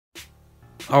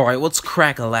Alright, what's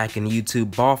crack-a-lackin'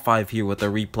 YouTube? Ball5 here with a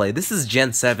replay. This is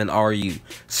Gen 7 RU.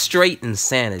 Straight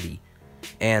insanity.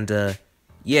 And,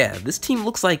 yeah, this team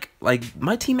looks like,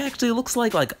 my team actually looks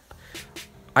like,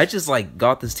 I just,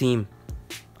 got this team.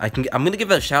 I'm gonna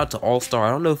give a shout out to All-Star. I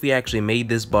don't know if he actually made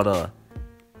this, but, I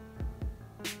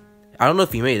don't know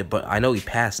if he made it, but I know he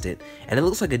passed it. And it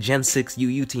looks like a Gen 6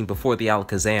 UU team before the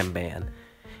Kazam ban.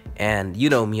 And, you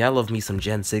know me, I love me some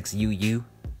Gen 6 UU.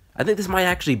 I think this might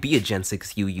actually be a Gen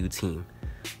 6 UU team.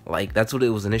 That's what it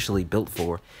was initially built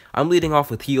for. I'm leading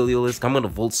off with Heliolisk. I'm going to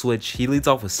Volt Switch. He leads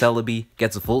off with Celebi.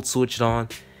 Gets Volt Switched on.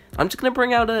 I'm just going to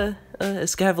bring out a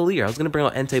Escavalier. I was going to bring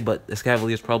out Entei, but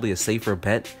Escavalier is probably a safer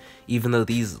bet. Even though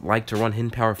these like to run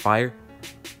Hidden Power Fire.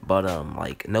 But,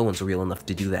 no one's real enough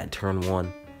to do that in turn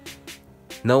 1.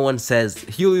 No one says,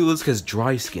 Heliolisk has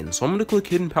Dry Skin, so I'm going to click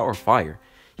Hidden Power Fire.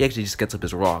 He actually just gets up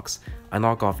his rocks. I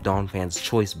knock off Donphan's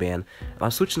Choice Band. I'm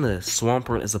switching to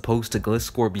Swampert as opposed to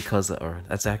Gliscor because, or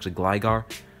that's actually Gligar.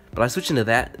 But I switch into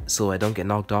that so I don't get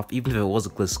knocked off. Even if it was a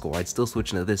Gliscor, I'd still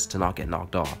switch into this to not get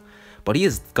knocked off. But he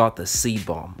has got the Seed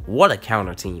Bomb. What a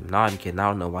counter team. Nah, I'm kidding. I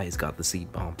don't know why he's got the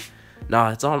Seed Bomb.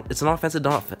 Nah, it's an offensive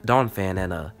Donphan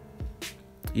and,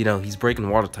 you know, he's breaking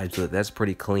water types with it. That's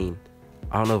pretty clean.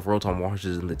 I don't know if Rotom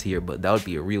washes in the tier, but that would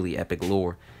be a really epic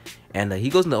lore. And he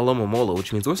goes into Alomomola,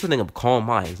 which means we're setting up Calm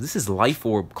Minds. This is Life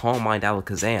Orb, Calm Mind,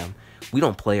 Alakazam. We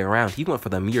don't play around. He went for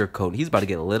the Mirror Coat. He's about to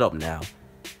get lit up now.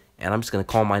 And I'm just going to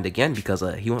Calm Mind again because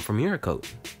he went for Mirror Coat.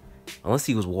 Unless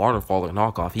he was Waterfall or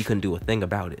Knockoff, he couldn't do a thing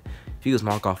about it. If he was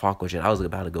Knockoff Aqua Jet, I was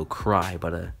about to go cry.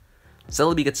 But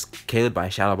Celebi gets KO'd by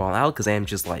Shadow Ball. And Alakazam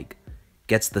just,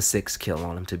 gets the 6th kill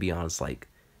on him, to be honest.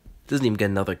 Doesn't even get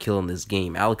another kill in this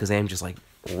game. Alakazam just,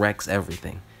 wrecks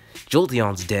everything.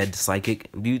 Jolteon's dead, Psychic.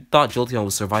 You thought Jolteon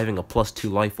was surviving a +2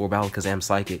 Life Orb Alakazam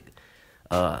Psychic.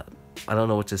 I don't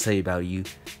know what to say about you.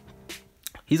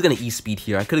 He's gonna E-Speed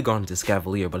here. I could have gone into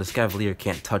Escavalier, but Escavalier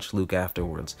can't touch Luke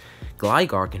afterwards.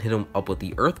 Gligar can hit him up with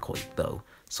the Earthquake, though.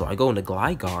 So I go into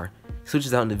Gligar,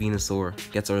 switches out into Venusaur,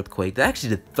 gets Earthquake. That actually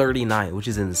did 39, which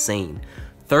is insane.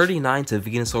 39 to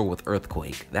Venusaur with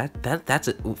Earthquake. That's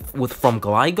a, from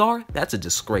Gligar? That's a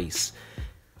disgrace.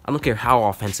 I don't care how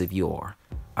offensive you are.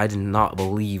 I did not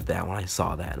believe that when I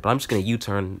saw that. But I'm just gonna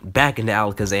U-turn back into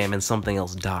Alakazam and something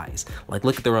else dies.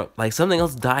 Look at the something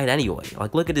else died anyway.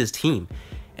 Look at his team.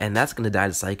 And that's gonna die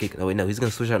to Psychic. Oh wait, no, he's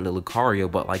gonna switch out into Lucario,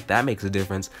 but that makes a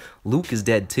difference. Luke is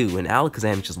dead too, and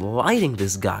Alakazam is just lighting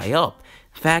this guy up.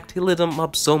 In fact, he lit him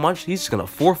up so much he's just gonna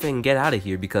forfeit and get out of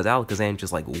here because Alakazam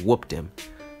just whooped him.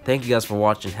 Thank you guys for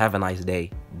watching. Have a nice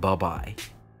day. Bye bye.